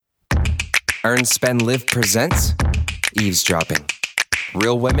Earn, Spend, Live presents Eavesdropping.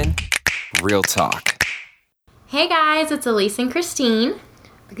 Real women, real talk. Hey guys, it's Elise and Christine.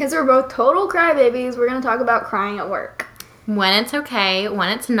 Because we're both total crybabies, we're going to talk about crying at work. When it's okay, when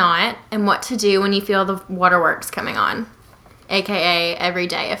it's not, and what to do when you feel the waterworks coming on. AKA every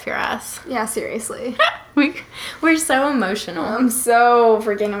day if you're us. Yeah, seriously. We're so emotional. I'm so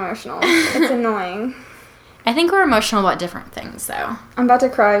freaking emotional. It's annoying. I think we're emotional about different things, though. I'm about to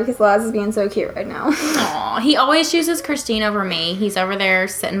cry because Laz is being so cute right now. Aw, he always chooses Christine over me. He's over there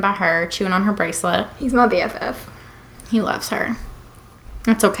sitting by her, chewing on her bracelet. He's my BFF. He loves her.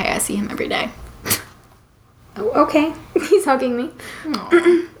 It's okay, I see him every day. Oh, okay. He's hugging me.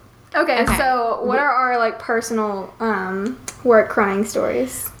 Okay, Okay. so what are our, personal work crying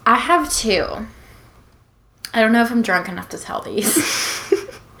stories? I have two. I don't know if I'm drunk enough to tell these.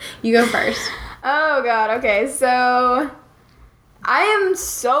 You go first. Oh, God, okay, so I am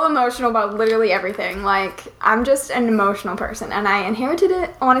so emotional about literally everything. I'm just an emotional person, and I inherited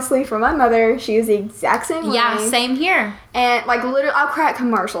it, honestly, from my mother. She is the exact same way. Yeah, same here. And, literally, I'll cry at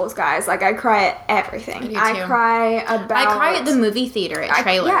commercials, guys. I cry at everything. I do, I too. cry about... I cry at the movie theater at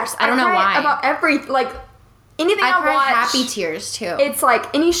trailers. I don't know why. About anything I cry watch. happy tears, too. It's,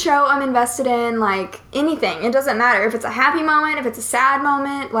 any show I'm invested in, anything. It doesn't matter if it's a happy moment, if it's a sad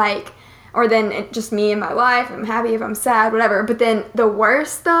moment, or then it's just me and my life. I'm happy if I'm sad, whatever. But then the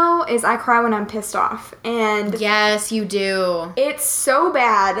worst, though, is I cry when I'm pissed off. And Yes, you do. it's so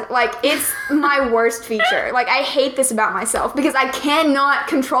bad. It's my worst feature. I hate this about myself because I cannot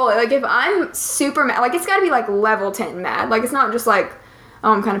control it. If I'm super mad, it's gotta be, level 10 mad. It's not just oh,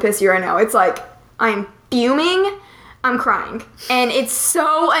 I'm kind of pissy right now. It's I'm fuming, I'm crying. And it's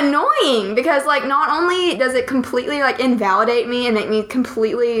so annoying because, not only does it completely, invalidate me and make me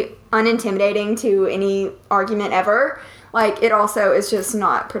completely unintimidating to any argument ever, it also is just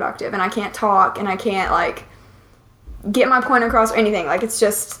not productive. And I can't talk and I can't, get my point across or anything. It's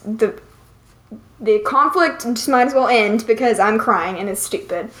just the conflict just might as well end because I'm crying and it's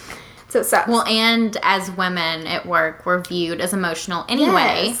stupid. So it sucks. Well, and as women at work, we're viewed as emotional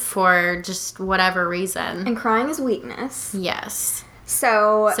anyway for just whatever reason. And crying is weakness. Yes.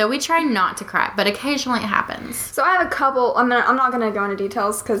 So So we try not to cry, but occasionally it happens. So I have a couple. I'm not gonna go into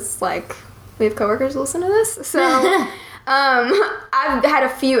details because we have coworkers who listen to this. So I've had a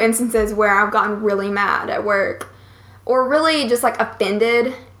few instances where I've gotten really mad at work, or really just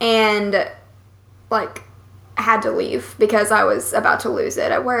offended and had to leave because I was about to lose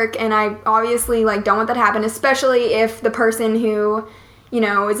it at work, and I obviously don't want that to happen, especially if the person who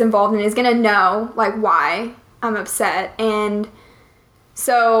is involved in it is gonna know why I'm upset. And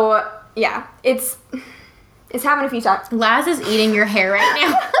so yeah, it's happened a few times. Laz is eating your hair right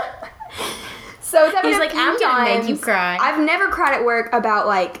now. So it's happened He's a few I'm gonna times. make you cry. I've never cried at work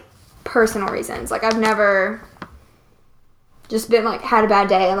about personal reasons. I've never just been had a bad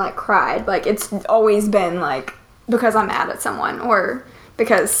day and cried. It's always been because I'm mad at someone or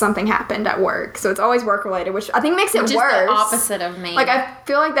because something happened at work. So it's always work related, which I think makes it Just worse. the opposite of me. I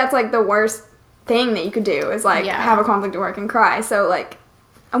feel that's the worst thing that you could do is have a conflict at work and cry. So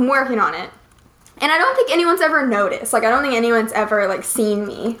I'm working on it. And I don't think anyone's ever noticed. I don't think anyone's ever seen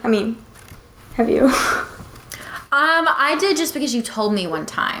me. I mean, have you? I did just because you told me one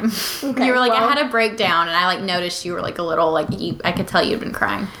time. Okay, You were well- I had a breakdown, and I noticed you were a little I could tell you'd been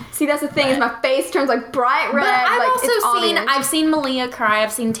crying. See, that's the thing is my face turns bright red. But I've it's also obvious. I've seen Malia cry,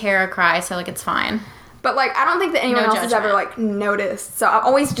 I've seen Tara cry, so it's fine. But I don't think that anyone No else has ever noticed. So I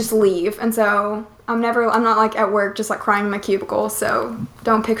always just leave, and so I'm not at work just crying in my cubicle. So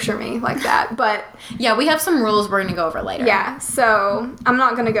don't picture me like that. But Yeah, we have some rules we're gonna go over later. yeah, so I'm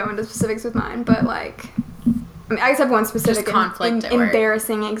not gonna go into specifics with mine, but I guess I have one specific Just conflict at work.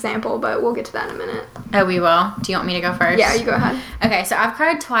 embarrassing example, but we'll get to that in a minute. Oh, we will. Do you want me to go first? Yeah, you go ahead. Okay, so I've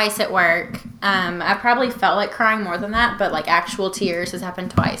cried twice at work. I probably felt like crying more than that, but actual tears has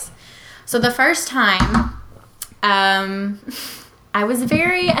happened twice. So the first time, I was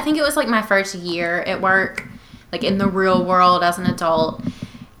I think it was my first year at work, in the real world as an adult.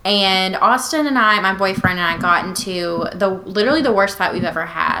 And Austin and I, my boyfriend and I, got into literally the worst fight we've ever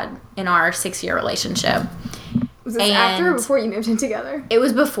had in our 6-year relationship. Was this after or before you moved in together? It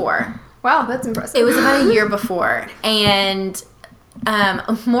was before. Wow, that's impressive. It was about a year before. And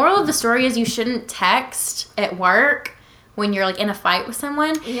moral of the story is you shouldn't text at work when you're in a fight with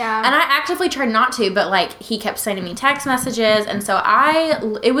someone. Yeah. And I actively tried not to, but he kept sending me text messages, and so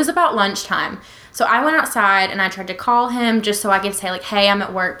it was about lunchtime. So I went outside and I tried to call him just so I could say hey, I'm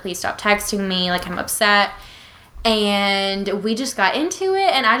at work, please stop texting me, I'm upset. And we just got into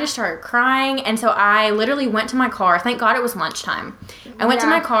it, and I just started crying. And so I literally went to my car. Thank God it was lunchtime. I went to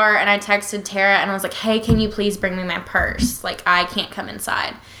my car, and I texted Tara, and I was like, hey, can you please bring me my purse? Like, I can't come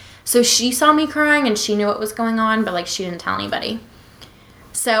inside. So she saw me crying, and she knew what was going on, but, like, she didn't tell anybody.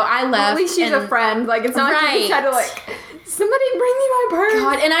 So I left. At least she's a friend. Like, it's not like you had to, like, somebody bring me my purse.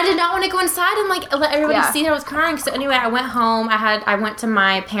 God, and I did not want to go inside and, like, let everybody see that I was crying. So anyway, I went home. I went to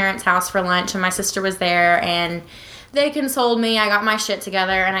my parents' house for lunch, and my sister was there, and they consoled me. I got my shit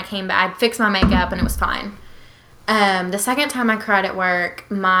together, and I came back. I fixed my makeup, and it was fine. The second time I cried at work,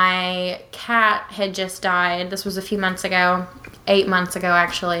 my cat had just died. This was a few months ago. 8 months ago,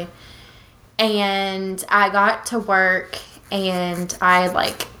 actually. And I got to work, and I,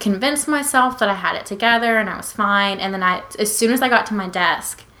 like, convinced myself that I had it together, and I was fine. And then as soon as I got to my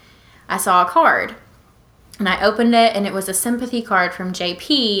desk, I saw a card. And I opened it, and it was a sympathy card from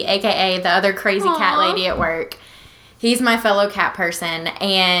JP, a.k.a. the other crazy cat lady at work. He's my fellow cat person,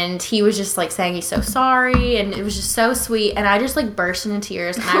 and he was just, like, saying he's so sorry, and it was just so sweet, and I just, like, burst into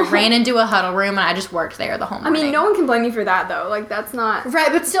tears, and I ran into a huddle room, and I just worked there the whole morning. I mean, no one can blame you for that, though. Like, that's not...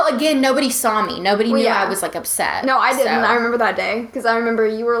 Right, but still, again, nobody saw me. Nobody knew I was, like, upset. No, I didn't. I remember that day, because I remember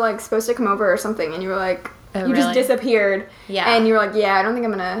you were, like, supposed to come over or something, and you were, like... you just disappeared. Yeah. And you were like, yeah, I don't think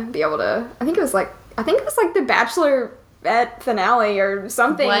I'm gonna be able to... I think it was, like, the Bachelor... finale or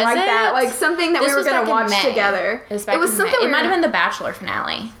something that, like something that we were gonna watch together. It was something. It might have been the Bachelor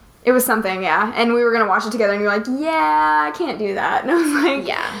finale. It was something, yeah. And we were gonna watch it together, and you're like, "Yeah, I can't do that." And I was like,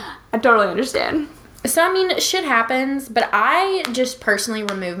 "Yeah, I totally understand." So I mean, shit happens, but I just personally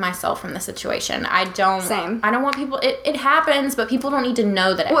remove myself from the situation. I don't. Same. I don't want people. It happens, but people don't need to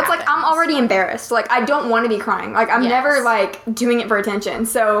know that. Well, it's like I'm already embarrassed. Like I don't want to be crying. Like I'm never like doing it for attention.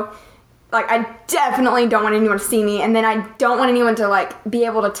 So. Like, I definitely don't want anyone to see me, and then I don't want anyone to, like, be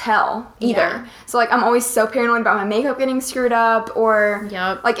able to tell either. Yeah. So, like, I'm always so paranoid about my makeup getting screwed up, or,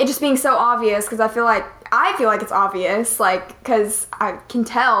 like, it just being so obvious, because I feel like it's obvious, like, because I can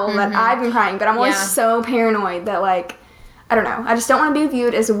tell that I've been crying, but I'm always so paranoid that, like, I don't know, I just don't want to be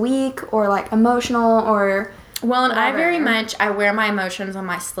viewed as weak, or, like, emotional, or... Well, and I wear my emotions on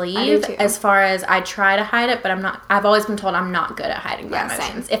my sleeve as far as I try to hide it, but I've always been told I'm not good at hiding my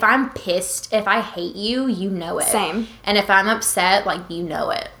emotions. Same. If I'm pissed, if I hate you, you know it. Same. And if I'm upset, like, you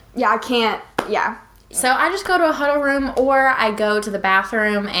know it. Yeah, I can't, So I just go to a huddle room, or I go to the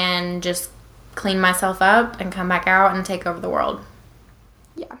bathroom and just clean myself up and come back out and take over the world.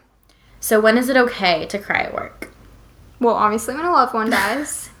 Yeah. So when is it okay to cry at work? Well, obviously when a loved one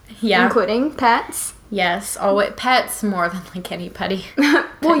dies. Including pets. Yes, pets more than, like, anybody.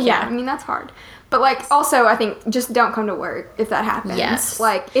 Well, yeah, I mean, that's hard. But, like, also, I think, just don't come to work if that happens. Yes.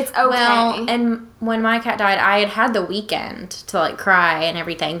 Like, it's okay. Well, and when my cat died, I had the weekend to, like, cry and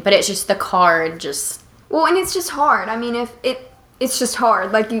everything, but it's just the card just... Well, and it's just hard. I mean, it's just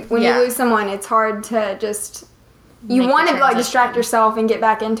hard. Like, when you lose someone, it's hard to just... You want to, like, distract yourself and get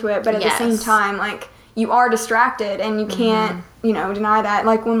back into it, but at the same time, like, you are distracted, and you can't, deny that.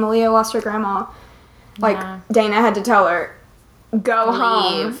 Like, when Malia lost her grandma... Like, Dana had to tell her, go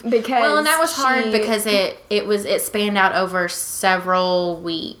home, because... Well, and that was hard because it spanned out over several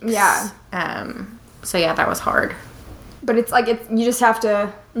weeks. Yeah. So, yeah, that was hard. But it's, like, you just have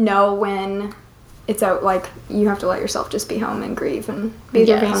to know when it's out, like, you have to let yourself just be home and grieve and be with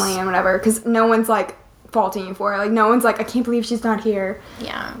your family and whatever, because no one's, like, faulting you for it. Like, no one's like, I can't believe she's not here.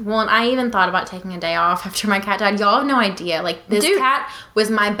 Yeah. Well, and I even thought about taking a day off after my cat died. Y'all have no idea. Like, this cat was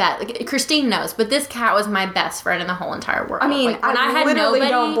my best. Like, Christine knows, but this cat was my best friend in the whole entire world. I mean, like, I literally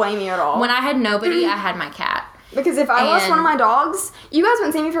don't blame you at all. When I had nobody, I had my cat. Because if I lost one of my dogs, you guys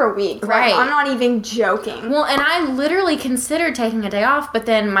wouldn't see me for a week. Right. Like, I'm not even joking. Well, and I literally considered taking a day off, but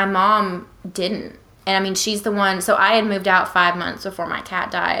then my mom didn't. And, I mean, she's the one... So, I had moved out 5 months before my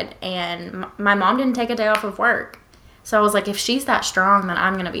cat died. And my mom didn't take a day off of work. So, I was like, if she's that strong, then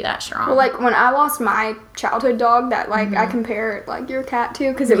I'm going to be that strong. Well, like, when I lost my childhood dog that, like, I compare, like, your cat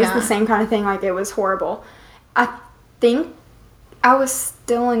to. Because it was the same kind of thing. Like, it was horrible. I think I was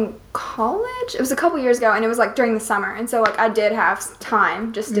still in college. It was a couple years ago. And it was, like, during the summer. And so, like, I did have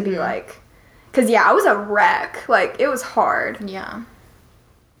time just to be, like... Because, yeah, I was a wreck. Like, it was hard. Yeah.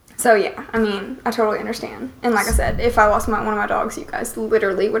 So, yeah, I mean, I totally understand. And like I said, if I lost one of my dogs, you guys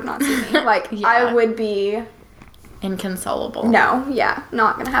literally would not see me. Like, I would be... Inconsolable. No,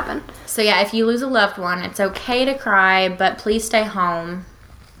 not gonna happen. So, yeah, if you lose a loved one, it's okay to cry, but please stay home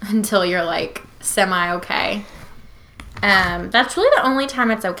until you're, like, semi-okay. That's really the only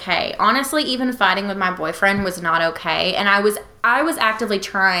time it's okay. Honestly, even fighting with my boyfriend was not okay, and I was actively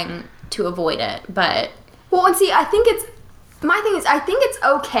trying to avoid it, but... Well, and see, I think it's... My thing is, I think it's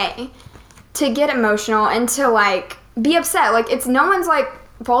okay to get emotional and to, like, be upset. Like, it's no one's, like,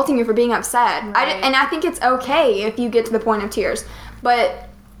 faulting you for being upset. Right. And I think it's okay if you get to the point of tears. But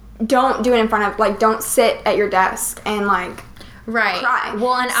don't do it in front of, like, don't sit at your desk and, like, right. cry.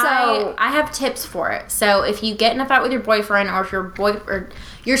 Well, and So- I have tips for it. So if you get in a fight with your boyfriend, or if or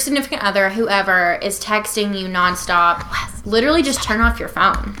your significant other, whoever, is texting you nonstop, literally just turn off your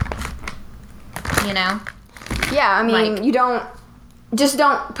phone. You know? Yeah, I mean, Like- you don't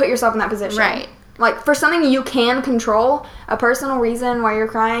put yourself in that position. Right. Like, for something you can control, a personal reason why you're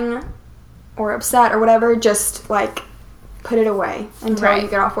crying or upset or whatever, just, like, put it away until Right. you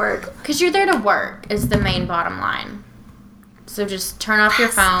get off work. Because you're there to work is the main bottom line. So just turn off your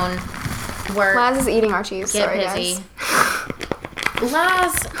phone, work, Laz is eating our cheese. get Sorry, busy. guys.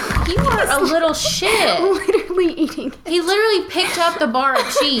 Laz, you are a little shit. Literally eating. He literally picked up the bar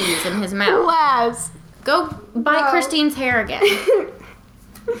of cheese in his mouth. Laz. Go buy No. Christine's hair again.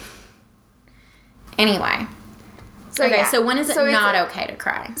 Anyway. So, Okay, yeah. so when is it So it's- not okay to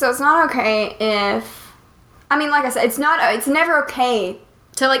cry? So it's not okay if... I mean, like I said, it's never okay.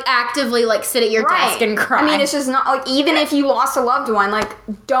 To, like, actively, like, sit at your desk and cry. I mean, it's just not, like, even if you lost a loved one, like,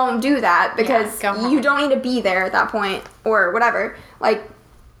 don't do that because go home. you don't need to be there at that point or whatever. Like,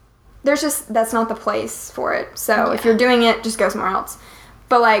 that's not the place for it. So if Yeah. you're doing it, just go somewhere else.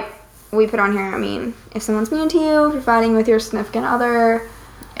 But, like, we put on here, I mean, if someone's mean to you, if you're fighting with your significant other,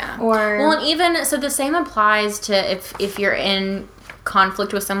 Yeah. or... Well, and even, so the same applies to if you're in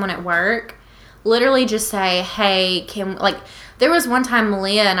conflict with someone at work, literally just say, hey, there was one time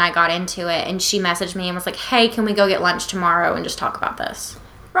Malia and I got into it, and she messaged me and was like, hey, can we go get lunch tomorrow and just talk about this?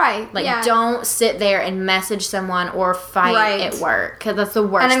 right, Like, yeah. don't sit there and message someone or fight Right. at work, because that's the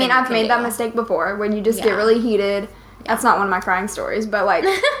worst And I mean, thing you I've can made that do. mistake before when you just Yeah. get really heated. That's not one of my crying stories, but like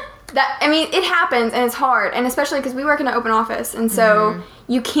that. I mean, it happens and it's hard, and especially because we work in an open office, and so Mm-hmm.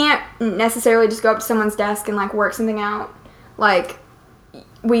 you can't necessarily just go up to someone's desk and like work something out. Like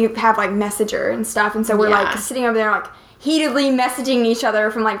we have like Messenger and stuff, and so we're Yeah. like sitting over there like heatedly messaging each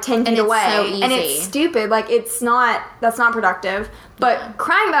other from like 10 feet it's away, so and it's easy. stupid. Like that's not productive. But Yeah.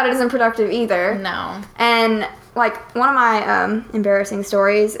 crying about it isn't productive either. No. And, like, one of my embarrassing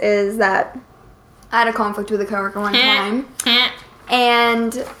stories is that I had a conflict with a coworker one time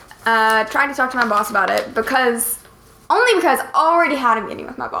and tried to talk to my boss about it only because I already had a meeting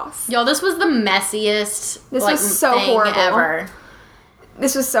with my boss. Yo, this was the messiest This like, was so thing horrible. ever.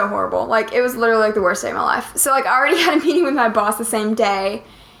 This was so horrible. Like, it was literally, like, the worst day of my life. So, like, I already had a meeting with my boss the same day,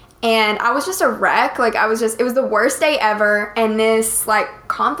 and I was just a wreck. Like, it was the worst day ever, and this, like,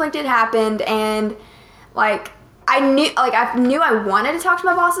 conflict had happened, and, like, I knew I wanted to talk to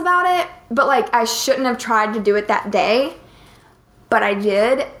my boss about it, but, like, I shouldn't have tried to do it that day, but I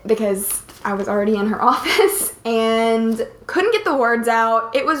did because I was already in her office and couldn't get the words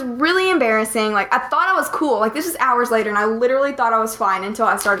out. It was really embarrassing. Like, I thought I was cool. Like, this was hours later, and I literally thought I was fine until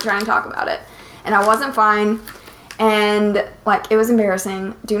I started trying to talk about it. And I wasn't fine. And, like, it was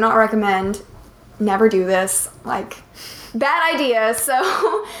embarrassing. Do not recommend. Never do this. Like, bad idea.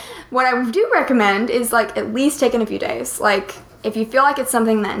 So, what I do recommend is, like, at least taking a few days. Like, if you feel like it's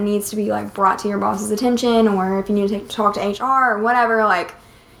something that needs to be, like, brought to your boss's attention, or if you need to talk to HR or whatever, like,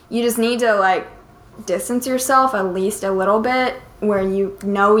 you just need to, like, distance yourself at least a little bit where you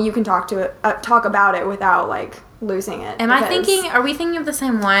know you can talk about it without, like, losing it. Are we thinking of the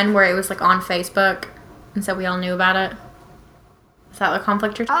same one where it was, like, on Facebook, and so we all knew about it? Is that the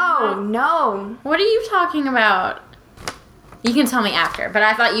conflict you're talking Oh, about? no. What are you talking about? You can tell me after, but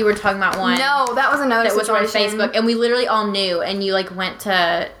I thought you were talking about one No, that was another that was on situation. Facebook, and we literally all knew, and you, like, went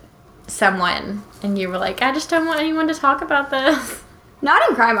to someone, and you were like, I just don't want anyone to talk about this. No, I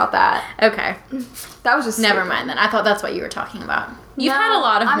didn't cry about that. Okay. That was just Never stupid. mind then. I thought that's what you were talking about. You've No, had a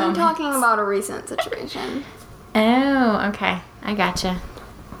lot of I'm moments. talking about a recent situation. Oh, okay. I gotcha.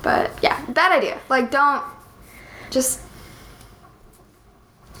 But, yeah, bad idea. Like, don't... Just...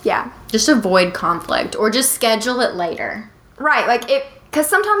 Yeah. Just avoid conflict, or just schedule it later. Right, like, because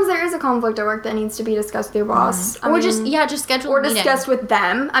sometimes there is a conflict at work that needs to be discussed with your boss. I Or mean, just schedule or a meeting. discussed with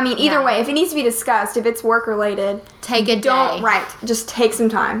them. I mean, either Yeah. way, if it needs to be discussed, if it's work related, Take a don't day. right. Just take some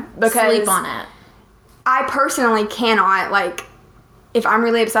time because Sleep on it. I personally cannot, like, if I'm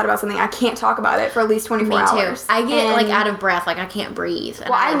really upset about something, I can't talk about it for at least 24 Me too. hours. I get like And- out of breath, like I can't breathe, and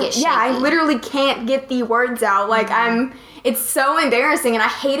Well, I get shaky. I literally can't get the words out. Like, it's so embarrassing, and I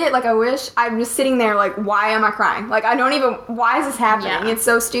hate it. Like, I wish I'm just sitting there, like, why am I crying? Like, I don't even, why is this happening? Yeah. It's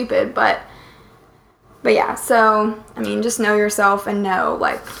so stupid, but yeah, so, I mean, just know yourself and know,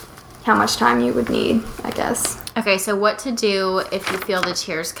 like, how much time you would need, I guess. Okay, so what to do if you feel the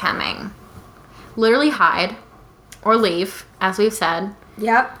tears coming? Literally hide or leave, as we've said.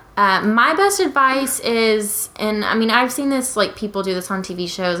 Yep. My best advice is, and I mean, I've seen this, like, people do this on TV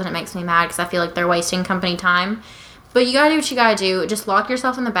shows, and it makes me mad because I feel like they're wasting company time. But you gotta do what you gotta do. Just lock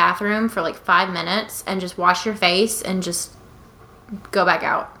yourself in the bathroom for, like, 5 minutes and just wash your face and just go back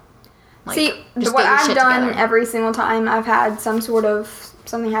out. Like, See, just what get your I've shit done together. every single time I've had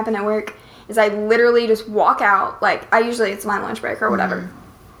something happen at work is I literally just walk out. Like, it's my lunch break or whatever.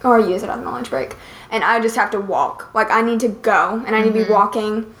 Or I use it as my lunch break. And I just have to walk. Like, I need to go, and I need to be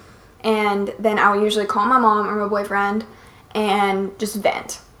walking. And then I'll usually call my mom or my boyfriend and just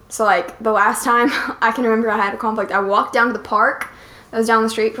vent. So, like, the last time I can remember I had a conflict, I walked down to the park that was down the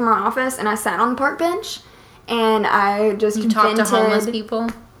street from our office, and I sat on the park bench, and I just You talk to homeless people?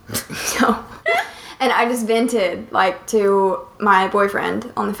 No. And I just vented, like, to my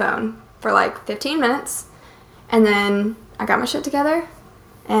boyfriend on the phone for, like, 15 minutes. And then I got my shit together,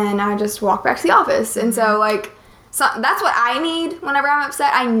 and I just walked back to the office. And so, like, that's what I need whenever I'm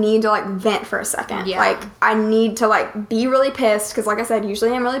upset. I need to, like, vent for a second. Yeah. Like, I need to, like, be really pissed. Because, like I said,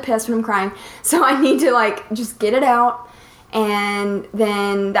 usually I'm really pissed when I'm crying. So I need to, like, just get it out. And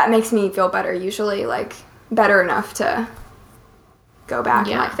then that makes me feel better, usually. Like, better enough to go back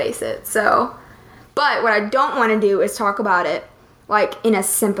and, like, face it. So, but what I don't want to do is talk about it, like, in a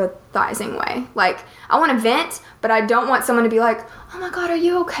sympathizing way. Like, I want to vent, but I don't want someone to be like, oh my God, are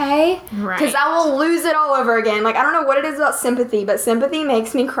you okay? Right. Because I will lose it all over again. Like, I don't know what it is about sympathy, but sympathy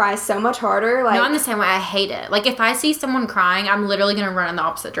makes me cry so much harder. Like, No, I'm the same way. I hate it. Like, if I see someone crying, I'm literally going to run in the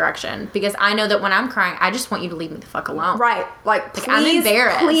opposite direction. Because I know that when I'm crying, I just want you to leave me the fuck alone. right. Like, please, I'm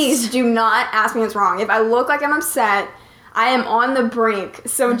embarrassed. please do not ask me what's wrong. If I look like I'm upset, I am on the brink.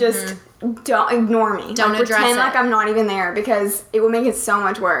 So just don't ignore me. Don't like, address pretend it. like I'm not even there, because it will make it so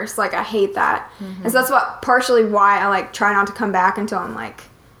much worse. Like, I hate that. And so that's what partially why I, like, try not to come back until I'm, like,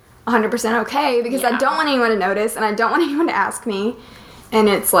 100% okay, because I Yeah. don't want anyone to notice, and I don't want anyone to ask me. And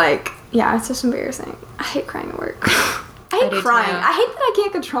it's like, yeah, it's just embarrassing. I hate crying at work. I hate do crying. too. I hate that I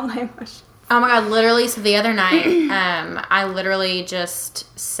can't control my emotions. Oh my God, literally, so the other night, I literally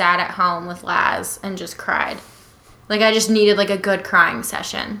just sat at home with Laz and just cried. Like, I just needed, like, a good crying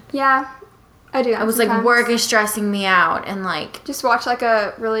session. Yeah, I do. I was like, work is stressing me out, and, like, Just watch, like,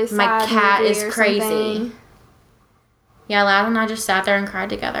 a really sad my cat movie is or crazy. something. Yeah, Laz and I just sat there and cried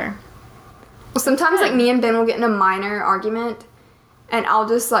together. Well, sometimes, like, me and Ben will get in a minor argument, and I'll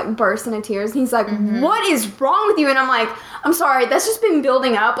just, like, burst into tears, and he's like, what is wrong with you? And I'm like, I'm sorry, that's just been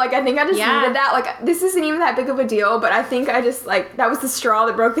building up. Like, I think I just needed that. Like, this isn't even that big of a deal, but I think I just, like, that was the straw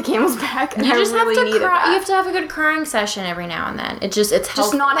that broke the camel's back, and You I just really have to needed cry. that. You have to have a good crying session every now and then. It's just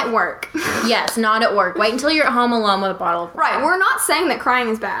healthy. not at work. Yes, not at work. Wait until you're at home alone with a bottle of Right, wine. we're not saying that crying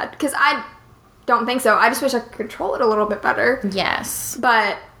is bad, because I don't think so. I just wish I could control it a little bit better. Yes.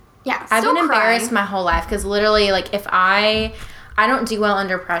 But, yeah, I've still been embarrassed crying. my whole life because literally, like, if I don't do well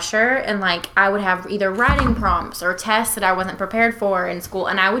under pressure, and, like, I would have either writing prompts or tests that I wasn't prepared for in school,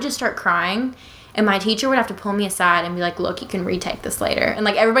 and I would just start crying, and my teacher would have to pull me aside and be like, look, you can retake this later. And,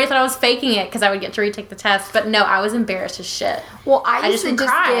 like, everybody thought I was faking it because I would get to retake the test, but no, I was embarrassed as shit. Well, I used just to would just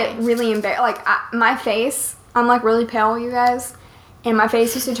cry. get really embarrassed. Like, my face, I'm, like, really pale, you guys. And my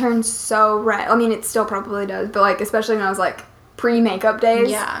face used to turn so red. I mean, it still probably does. But, like, especially when I was, like, pre-makeup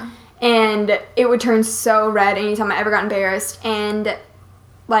days. Yeah. And it would turn so red anytime I ever got embarrassed. And,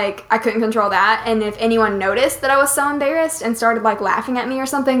 like, I couldn't control that. And if anyone noticed that I was so embarrassed and started, like, laughing at me or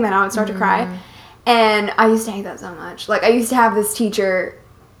something, then I would start to cry. And I used to hate that so much. Like, I used to have this teacher,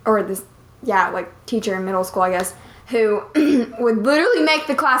 or this, teacher in middle school, I guess, who would literally make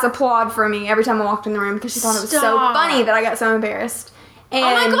the class applaud for me every time I walked in the room because she thought it was so Stop. funny that I got so embarrassed. And Oh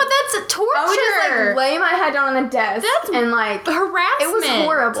my God, that's a torture. I would just, like, lay my head down on the desk. That's and, like, harassment. it was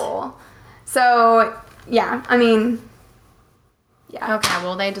horrible. So, yeah, I mean, yeah. Okay,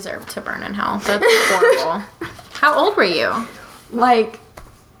 well, they deserve to burn in hell. That's horrible. How old were you? Like,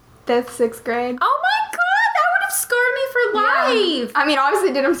 5th, 6th grade. Oh my God, that would have scarred me for Yeah. life. I mean,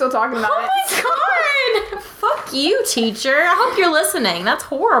 obviously, I'm still talking about Oh it. my God. Fuck you, teacher. I hope you're listening. That's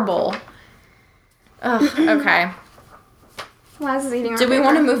horrible. Ugh, okay. Laz is eating our Do we paper.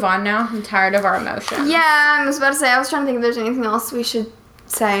 want to move on now? I'm tired of our emotions. Yeah, I was about to say, I was trying to think if there's anything else we should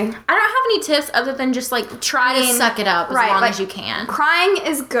say. I don't have any tips other than just, like, try to suck it up as long as you can. Crying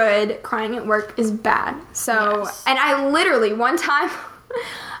is good. Crying at work is bad. So, Yes. and I literally, one time,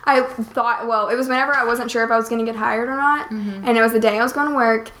 I thought, well, it was whenever I wasn't sure if I was going to get hired or not. Mm-hmm. And it was the day I was going to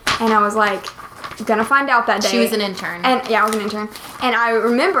work. And I was like, gonna find out that day. She was an intern. And yeah, I was an intern. And I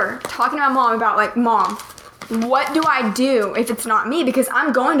remember talking to my mom about, like, Mom, what do I do if it's not me? Because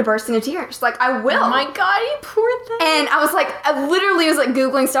I'm going to burst into tears. Like, I will. Oh my God, you poor thing. And I was like, I literally was like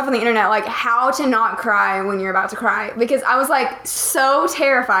Googling stuff on the internet, like how to not cry when you're about to cry. Because I was like so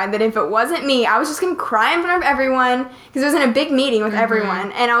terrified that if it wasn't me, I was just going to cry in front of everyone. Because it was in a big meeting with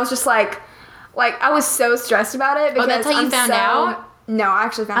everyone. And I was just like I was so stressed about it. Because that's how you found out? No, I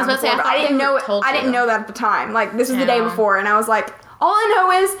actually found out I was about to say, before, but I didn't know it. I didn't know that at the time. Like, this was the day before. And I was like, all I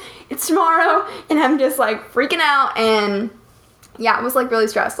know is it's tomorrow. And I'm just like freaking out. And yeah, I was like really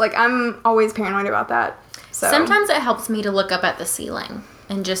stressed. Like, I'm always paranoid about that. So sometimes it helps me to look up at the ceiling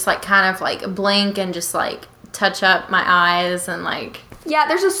and just like kind of like blink and just like touch up my eyes and like. Yeah,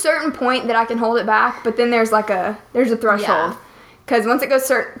 there's a certain point that I can hold it back, but then there's a threshold. Yeah. Because once it goes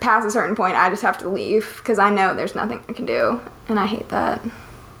past a certain point, I just have to leave because I know there's nothing I can do, and I hate that.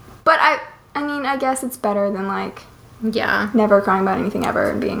 But I mean, I guess it's better than like never crying about anything ever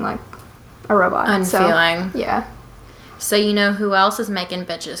and being like a robot. Unfeeling. So, yeah. So you know who else is making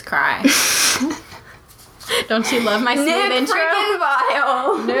bitches cry? Don't you love my smooth Nick intro? freaking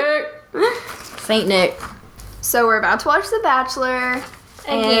Vile. Nick. Saint Nick. So we're about to watch The Bachelor.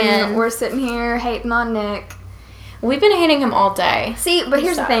 Again. And we're sitting here hating on Nick. We've been hating him all day. See, but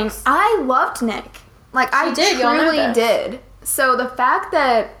here's the thing. I loved Nick. Like, I truly did. So the fact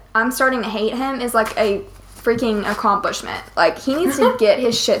that I'm starting to hate him is like a freaking accomplishment. Like, he needs to get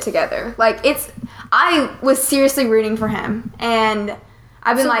his shit together. Like, I was seriously rooting for him. And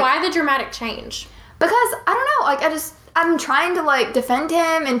I've been So like. why the dramatic change? Because, I don't know, like, I'm trying to, like, defend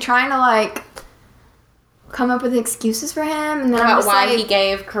him and trying to, like, come up with excuses for him. And then About I'm just why like, he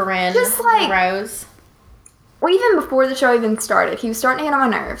gave Corinne just, like, the rose? Well, even before the show even started, he was starting to get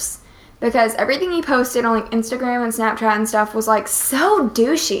on my nerves. Because everything he posted on, like, Instagram and Snapchat and stuff was, like, so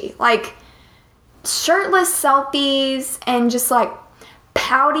douchey. Like, shirtless selfies and just, like,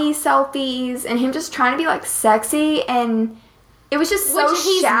 pouty selfies. And him just trying to be, like, sexy. And it was just so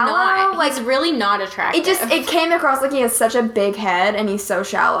shallow. Not. Like, he's really not attractive. it came across like he has such a big head and he's so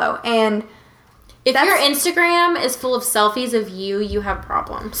shallow. And if your Instagram is full of selfies of you, you have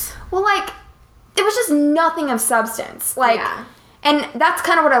problems. Well, like, it was just nothing of substance. Like, and that's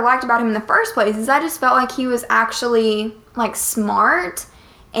kind of what I liked about him in the first place, is I just felt like he was actually, like, smart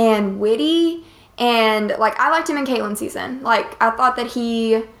and witty. And, like, I liked him in Caitlin's season. Like, I thought that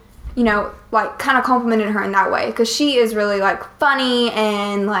he, you know, like, kind of complimented her in that way. Because she is really, like, funny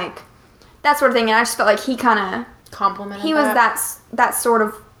and, like, that sort of thing. And I just felt like he kind of... Complimented He was that sort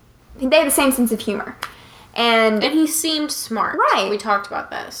of... They had the same sense of humor. And he seemed smart. Right. We talked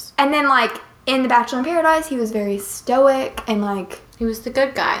about this. And then, like, in The Bachelor in Paradise, he was very stoic and, like... He was the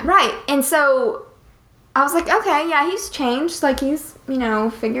good guy. Right. And so I was like, okay, yeah, he's changed. Like, he's, you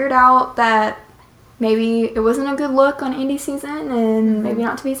know, figured out that maybe it wasn't a good look on Andy's season and maybe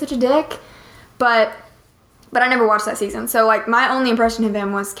not to be such a dick. But I never watched that season. So, like, my only impression of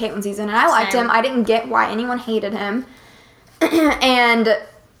him was Caitlin's season. And I liked him. I didn't get why anyone hated him. And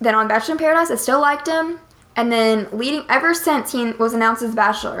then on Bachelor in Paradise, I still liked him. And then ever since he was announced as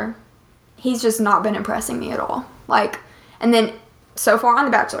Bachelor, he's just not been impressing me at all. Like, and then so far on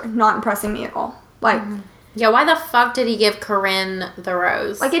The Bachelor, not impressing me at all. Like, yeah, why the fuck did he give Corinne the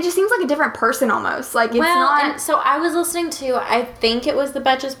rose? Like, it just seems like a different person almost. Like, it's not... And so I was listening to, I think it was the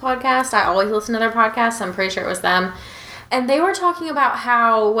Betches podcast. I always listen to their podcasts. I'm pretty sure it was them. And they were talking about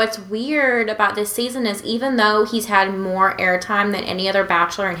how what's weird about this season is even though he's had more airtime than any other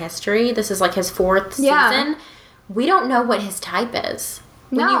Bachelor in history, this is like his fourth season, we don't know what his type is.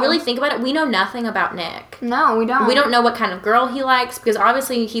 When you really think about it, we know nothing about Nick. No, we don't. We don't know what kind of girl he likes, because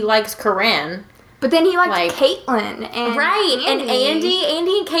obviously he likes Corinne. But then he liked Caitlyn and Andy. And Andy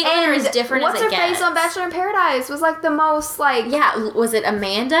and Caitlyn are as different as it gets. What's her face on Bachelor in Paradise was like the most, like... Yeah, was it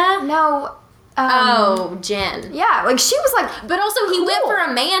Amanda? No. Jen. Yeah, like she was like... But also he went for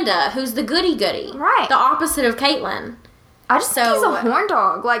Amanda, who's the goody-goody. Right. The opposite of Caitlyn. I just think he's a horn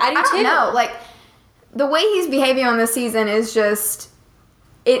dog. Like, I don't know. Like, the way he's behaving on this season is just...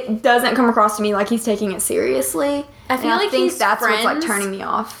 It doesn't come across to me like he's taking it seriously. I think that's what's like turning me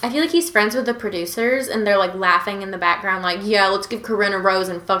off. I feel like he's friends with the producers and they're like laughing in the background like, yeah, let's give Corinne a rose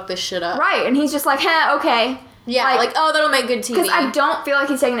and fuck this shit up. Right, and he's just like, okay. Yeah, like oh, that'll make good TV. Because I don't feel like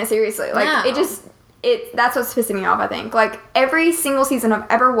he's taking it seriously. Like, that's what's pissing me off, I think. Like, every single season I've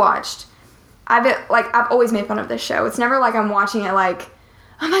ever watched, I've always made fun of this show. It's never like I'm watching it like,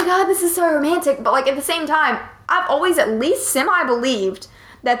 oh my god, this is so romantic. But like at the same time, I've always at least semi-believed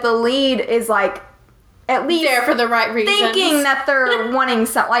that the lead is like at least there for the right reasons, thinking that they're wanting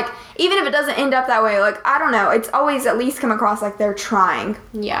some, like, even if it doesn't end up that way, like, I don't know, it's always at least come across like they're trying.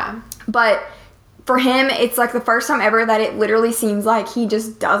 Yeah. But for him, it's like the first time ever that it literally seems like he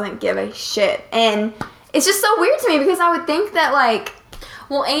just doesn't give a shit. And It's just so weird to me because I would think that, like...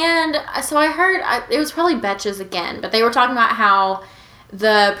 Well, and so I heard, it was probably Betches again, but they were talking about how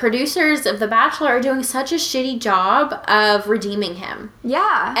the producers of The Bachelor are doing such a shitty job of redeeming him.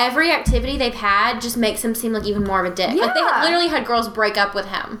 Yeah. Every activity they've had just makes him seem like even more of a dick. Yeah. Like, they literally had girls break up with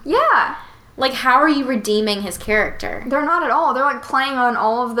him. Yeah. Like, how are you redeeming his character? They're not at all. They're, like, playing on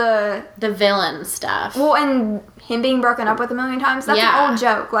all of the villain stuff. Well, and him being broken up with a million times, that's Yeah. an old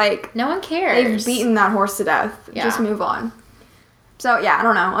joke. Like, no one cares. they've beaten that horse to death. Yeah. Just move on. So, yeah, I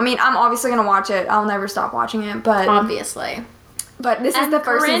don't know. I mean, I'm obviously going to watch it. I'll never stop watching it, but... Obviously. But this is the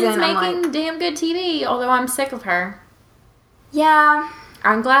first Corinne's season, I'm making like... damn good TV, although I'm sick of her. Yeah.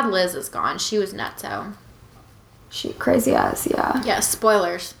 I'm glad Liz is gone. She was nutso. She crazy ass, yeah. Yeah,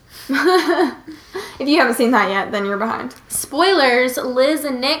 spoilers. If you haven't seen that yet, then you're behind. Spoilers, Liz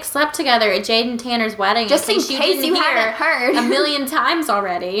and Nick slept together at Jade and Tanner's wedding. Just in case you haven't heard. a million times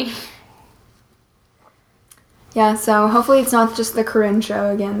already. Yeah, so hopefully it's not just the Corinne show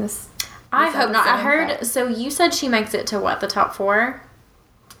again this I hope not. I episode, heard, but- so you said she makes it to what, the top 4?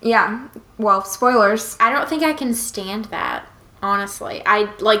 Yeah. Well, spoilers. I don't think I can stand that, honestly.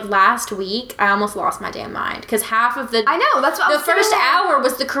 Last week, I almost lost my damn mind. Because half of the... I know, that's what I The was sitting first there- hour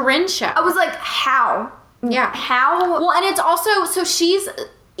was the Corinne show. I was like, how? Yeah. How? Well, and it's also, so she's...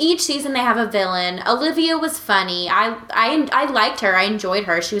 Each season they have a villain. Olivia was funny. I liked her. I enjoyed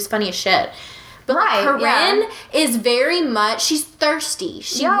her. She was funny as shit. But Right, Corinne yeah. is very much, she's thirsty.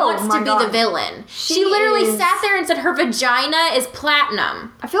 She wants my to be God. the villain. She She literally is- sat there and said her vagina is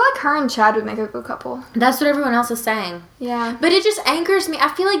platinum. I feel like her and Chad would make a good couple. That's what everyone else is saying. Yeah. But it just anchors me. I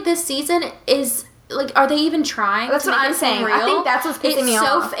feel like this season is... Like, are they even trying That's to what make I'm it seem saying. real? I think that's what's pissing me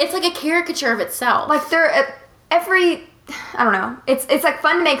off. It's like a caricature of itself. Like they're every I don't know. It's like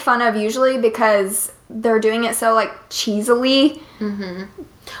fun to make fun of usually because they're doing it so like cheesily.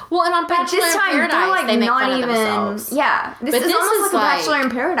 well, and on But Bachelor this in time Paradise, they're like they make not fun even. of themselves. Yeah, this But is this almost is like a like- Bachelor in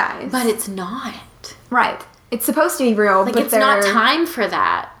Paradise. But it's not. right. It's supposed to be real, Like, but it's not they're- time for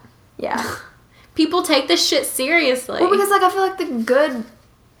that. Yeah. People take this shit seriously. Well, because like I feel like the good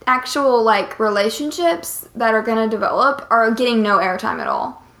actual like relationships that are gonna develop are getting no airtime at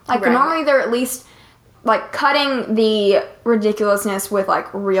all. Like Right. normally they're at least like cutting the ridiculousness with like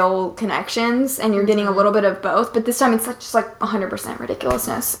real connections and you're getting a little bit of both, but this time it's like, just like 100%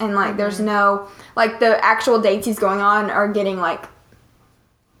 ridiculousness and like there's no like the actual dates he's going on are getting like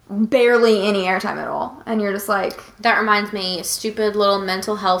barely any airtime at all and you're just like That reminds me, stupid little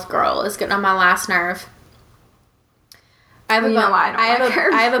mental health girl is getting on my last nerve. I have Well, a you know bone. why I don't like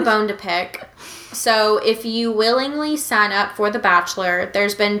her. I have a bone to pick. So, if you willingly sign up for The Bachelor,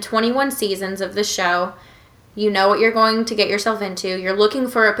 there's been 21 seasons of the show. You know what you're going to get yourself into. You're looking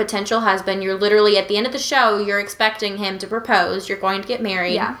for a potential husband. You're literally at the end of the show, you're expecting him to propose. You're going to get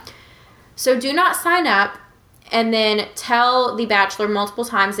married. yeah. So do not sign up and then tell The Bachelor multiple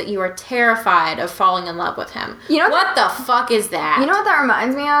times that you are terrified of falling in love with him. You know what the fuck is that? You know what that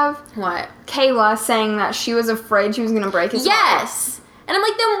reminds me of? What? Kayla saying that she was afraid she was going to break his heart. Yes. And I'm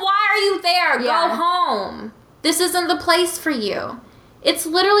like, then why are you there? Yeah. Go home. This isn't the place for you. It's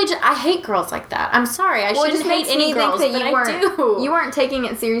literally just, I hate girls like that. I'm sorry. I Well, it shouldn't just hate makes any me girls, think that but you I do. You weren't taking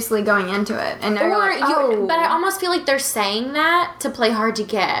it seriously going into it, and now you're Or like, oh. but I almost feel like they're saying that to play hard to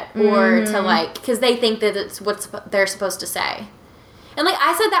get, or to like, because they think that it's what they're supposed to say. And like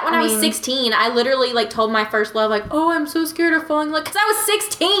I said that when I was mean- 16, I literally like told my first love like, oh, I'm so scared of falling in love, because I was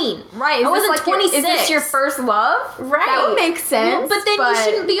 16. Right? I wasn't 26. Is this your first love? Right. That would make sense. Well, but then you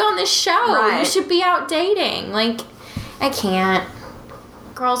shouldn't be on this show. You Right. should be out dating. Like, I can't.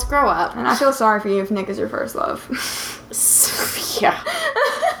 Girls, grow up. And I feel sorry for you if Nick is your first love. Yeah.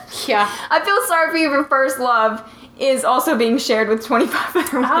 Yeah. I feel sorry for you if your first love is also being shared with 25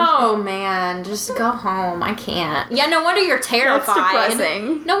 other women. Oh man, just go home. I can't. Yeah, no wonder you're terrified.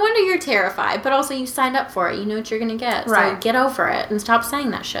 depressing. No wonder you're terrified, but also you signed up for it. You know what you're gonna get. So Right. get over it and stop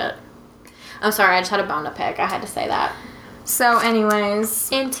saying that shit. I'm sorry, I just had a bone to pick. I had to say that. So,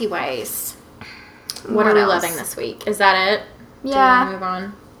 anyways, Anyways, what are What we else? loving this week? Is that it? Do we Yeah. wanna move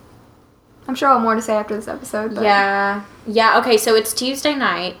on? I'm sure I'll have more to say after this episode. But Yeah. Yeah, okay, so it's Tuesday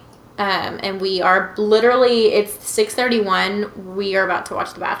night. And we are literally, it's 6:31. We are about to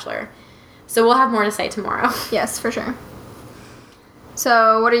watch The Bachelor. So we'll have more to say tomorrow. Yes, for sure.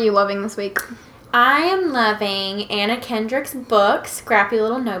 So, what are you loving this week? I am loving Anna Kendrick's book, Scrappy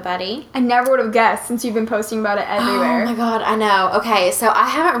Little Nobody. I never would have guessed since you've been posting about it everywhere. Oh my god, I know. Okay, so I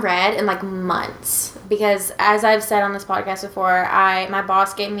haven't read in like months because as I've said on this podcast before, my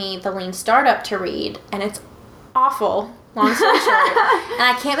boss gave me the Lean Startup to read and it's awful. Long story short. And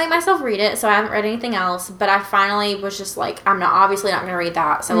I can't make myself read it, so I haven't read anything else. But I finally was just like, I'm not obviously not going to read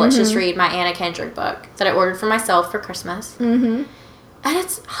that, so let's just read my Anna Kendrick book that I ordered for myself for Christmas. Mm-hmm. And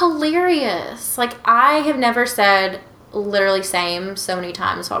it's hilarious. Like, I have never said literally same so many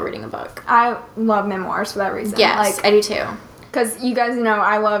times while reading a book. I love memoirs for that reason. Yes, like, I do too. because you guys know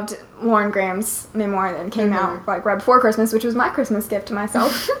I loved Lauren Graham's memoir that came out like right before Christmas, which was my Christmas gift to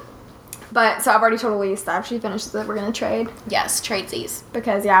myself. But so I've already told Elise that if she finishes it, we're gonna trade. Yes, tradesies.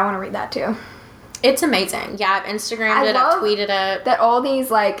 Because I want to read that too. It's amazing. Yeah, I've Instagrammed it, I've tweeted it. That all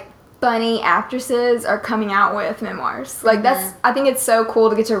these like funny actresses are coming out with memoirs. Like that's, I think it's so cool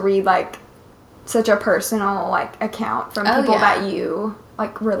to get to read like such a personal like account from people that you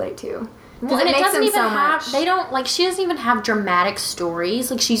like relate to. Well, and it doesn't even have, they don't, like, she doesn't even have dramatic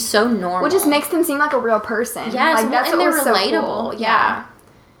stories. Like, she's so normal. Which just makes them seem like a real person. Yes, like, that's and they're so relatable. Cool. Yeah.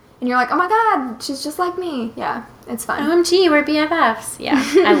 And you're like, oh my god, she's just like me. Yeah, it's fun. OMG, we're BFFs. Yeah,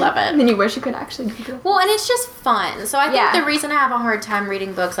 I love it. And then you wish you could actually do it. Well, and it's just fun. So I think the reason I have a hard time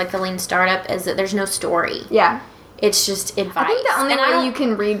reading books like The Lean Startup is that there's no story. Yeah. It's just advice. I think the only way you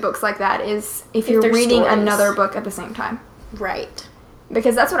can read books like that is if you're reading another book at the same time. Right.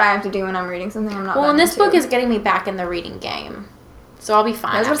 Because that's what I have to do when I'm reading something I'm not. Well, and this book is getting me back in the reading game, so I'll be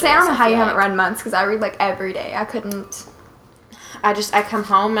fine. I was going to say, I don't know how you haven't read months, because I read like every day. I couldn't. I come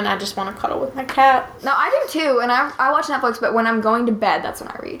home and I just want to cuddle with my cat. No, I do too, and I watch Netflix, but when I'm going to bed, that's when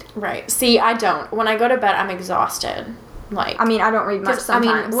I read. Right. See, I don't. When I go to bed, I'm exhausted. Like, I mean, I don't read much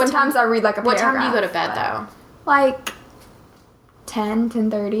sometimes. Sometimes I read like a paragraph. What time do you go to bed, though? Like 10,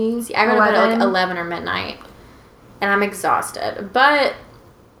 10:30. See, I go to bed at like 11 or midnight. And I'm exhausted. But,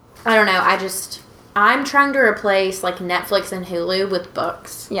 I don't know, I'm trying to replace, like, Netflix and Hulu with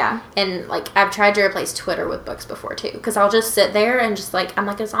books. Yeah. And, like, I've tried to replace Twitter with books before, too. Because I'll just sit there and just, like, I'm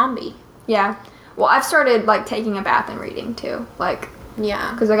like a zombie. Yeah. Well, I've started, like, taking a bath and reading, too. Like,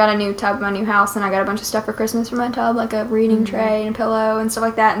 yeah. Because I got a new tub in my new house, and I got a bunch of stuff for Christmas for my tub, like a reading tray and a pillow and stuff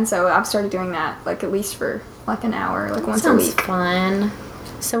like that. And so I've started doing that, like, at least for, like, an hour, like, once a week. Sounds fun.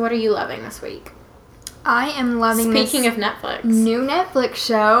 So what are you loving this week? I am loving Speaking of Netflix. New Netflix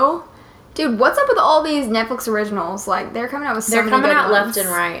show. Dude, what's up with all these Netflix originals? Like, they're coming out with so many good ones. They're coming out left and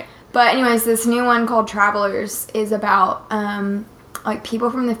right. But anyways, this new one called Travelers is about, like, people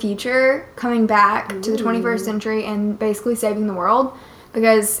from the future coming back to the 21st century and basically saving the world.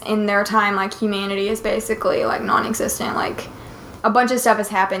 Because in their time, like, humanity is basically, like, non-existent. Like, a bunch of stuff has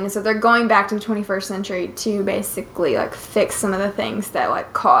happened. So they're going back to the 21st century to basically, like, fix some of the things that,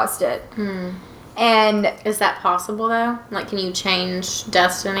 like, caused it. And is that possible, though? Like, can you change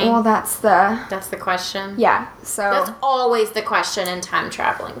destiny? Well, that's the question. Yeah. So that's always the question in time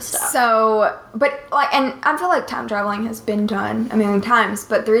traveling stuff. So, but like, and I feel like time traveling has been done a million times.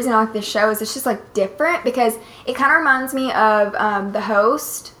 But the reason I like this show is it's just like different because it kind of reminds me of The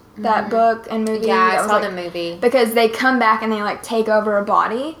Host, that book and movie. Yeah, I saw the movie. Because they come back and they like take over a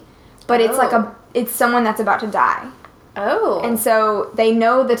body, but it's like it's someone that's about to die. Oh. And so they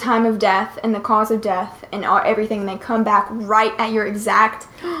know the time of death and the cause of death and everything. And they come back right at your exact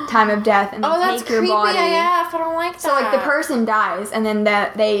time of death and they take your body. Oh, that's creepy AF. I don't like that. So, like, the person dies and then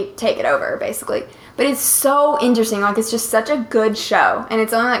they take it over, basically. But it's so interesting. Like, it's just such a good show. And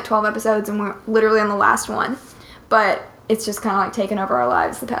it's only, like, 12 episodes and we're literally on the last one. But it's just kind of, like, taken over our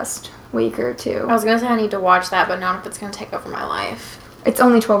lives the past week or two. I was going to say I need to watch that, but not if it's going to take over my life. It's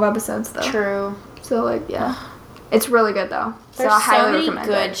only 12 episodes, though. True. So, like, yeah. It's really good, though. There's so I highly so many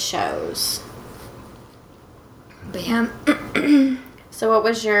good it. shows. Bam. So what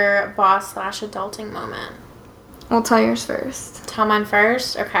was your boss/adulting moment? We'll tell yours first. Tell mine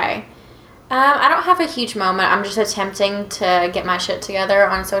first? Okay. I don't have a huge moment. I'm just attempting to get my shit together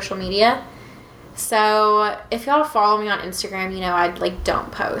on social media. So, if y'all follow me on Instagram, you know I, like, don't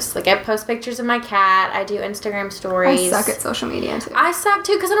post. Like, I post pictures of my cat. I do Instagram stories. I suck at social media, too. I suck,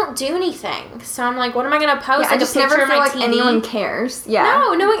 too, because I don't do anything. So, I'm like, what am I going to post? Yeah, like, I just a picture never of feel my like TV? anyone cares. Yeah.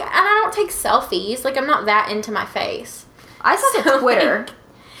 No, and I don't take selfies. Like, I'm not that into my face. I suck at Twitter. Like,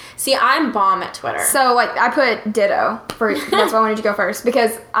 see, I'm bomb at Twitter. So, like, I put ditto. That's why I wanted you to go first.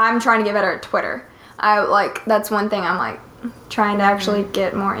 Because I'm trying to get better at Twitter. That's one thing I'm, like, trying to actually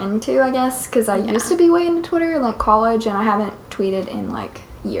get more into, I guess, because I used to be way into Twitter, like college, and I haven't tweeted in like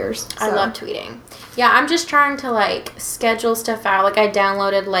years. So. I love tweeting. Yeah, I'm just trying to like schedule stuff out. Like I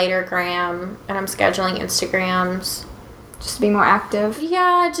downloaded Latergram, and I'm scheduling Instagrams. Just to be more active.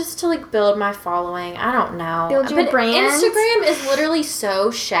 Yeah, just to like build my following. I don't know. Build your brand. Instagram is literally so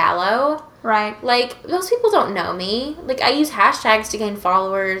shallow. Right. Like, most people don't know me. Like, I use hashtags to gain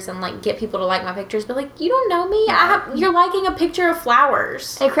followers and, like, get people to like my pictures. But, like, you don't know me. You're liking a picture of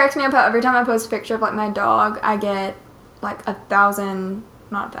flowers. It cracks me up how every time I post a picture of, like, my dog, I get like 1,000,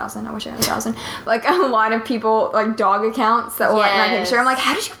 not 1,000, I wish I had 1,000, like a lot of people, like dog accounts that will like my picture. I'm like,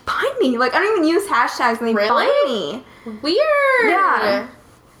 how did you find me? Like, I don't even use hashtags and they Really? find me. Weird. Yeah.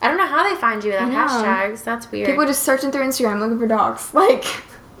 I don't know how they find you without I know. hashtags. That's weird. People just searching through Instagram looking for dogs. Like,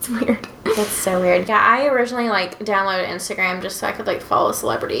 it's weird. That's so weird. Yeah, I originally like downloaded Instagram just so I could like follow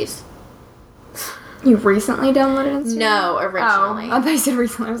celebrities. You recently downloaded Instagram? No, originally. Oh, I thought you said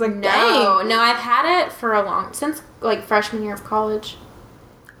recently. I was like, dang. No, I've had it for since like freshman year of college.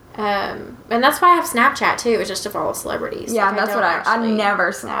 And that's why I have Snapchat too, is just to follow celebrities. Yeah, Like, that's what I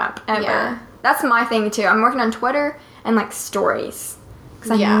never snap, ever. Yeah. That's my thing too. I'm working on Twitter and like stories.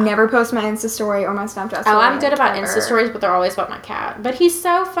 Because I never post my Insta story or my Snapchat story. Oh, I'm good about ever. Insta stories, but they're always about my cat. But he's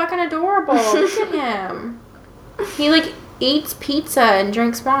so fucking adorable. Look at him. He like eats pizza and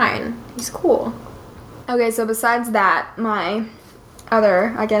drinks wine. He's cool. Okay, so besides that, my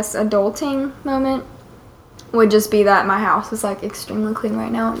other, I guess, adulting moment would just be that my house is like extremely clean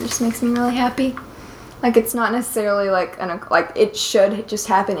right now. It just makes me really happy. Like, it's not necessarily like it should just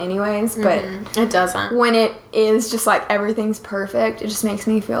happen anyways, but It doesn't. when it is just like everything's perfect, it just makes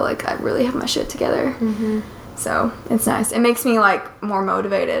me feel like I really have my shit together. So it's nice. It makes me like more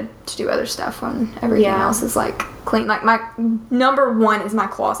motivated to do other stuff when everything else is like clean. Like, my number one is my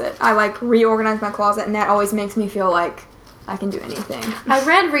closet. I like reorganize my closet, and that always makes me feel like I can do anything. I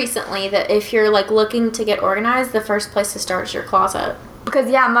read recently that if you're like looking to get organized, the first place to start is your closet.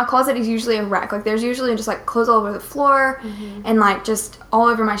 Because, yeah, my closet is usually a wreck. Like, there's usually just, like, clothes all over the floor and, like, just all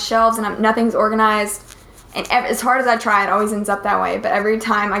over my shelves, and nothing's organized. And as hard as I try, it always ends up that way. But every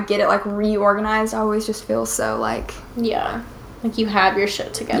time I get it, like, reorganized, I always just feel so, like... Yeah. Like you have your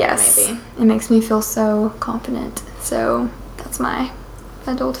shit together, maybe. It makes me feel so confident. So, that's my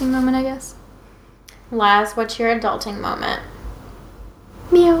adulting moment, I guess. Laz, what's your adulting moment?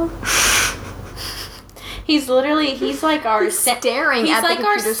 Meow. He's like our staring he's at the like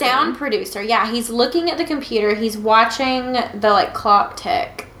our computer sound screen. producer. Yeah, he's looking at the computer. He's watching the like clock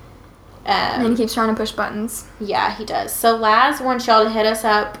tick. And he keeps trying to push buttons. Yeah, he does. So Laz wants y'all to hit us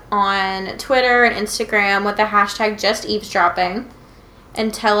up on Twitter and Instagram with the hashtag #JustEavesdropping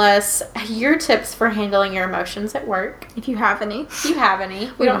and tell us your tips for handling your emotions at work. If you have any. If you have any.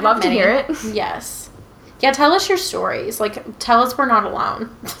 We'd love to hear it. Yes. Yeah, tell us your stories. Like, tell us we're not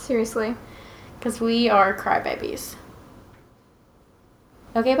alone. Seriously. Because we are crybabies.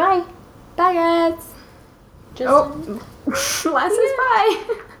 Okay, bye. Bye, guys. Just Last is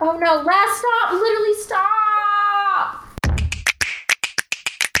bye. Oh no, Laz, stop. Literally stop.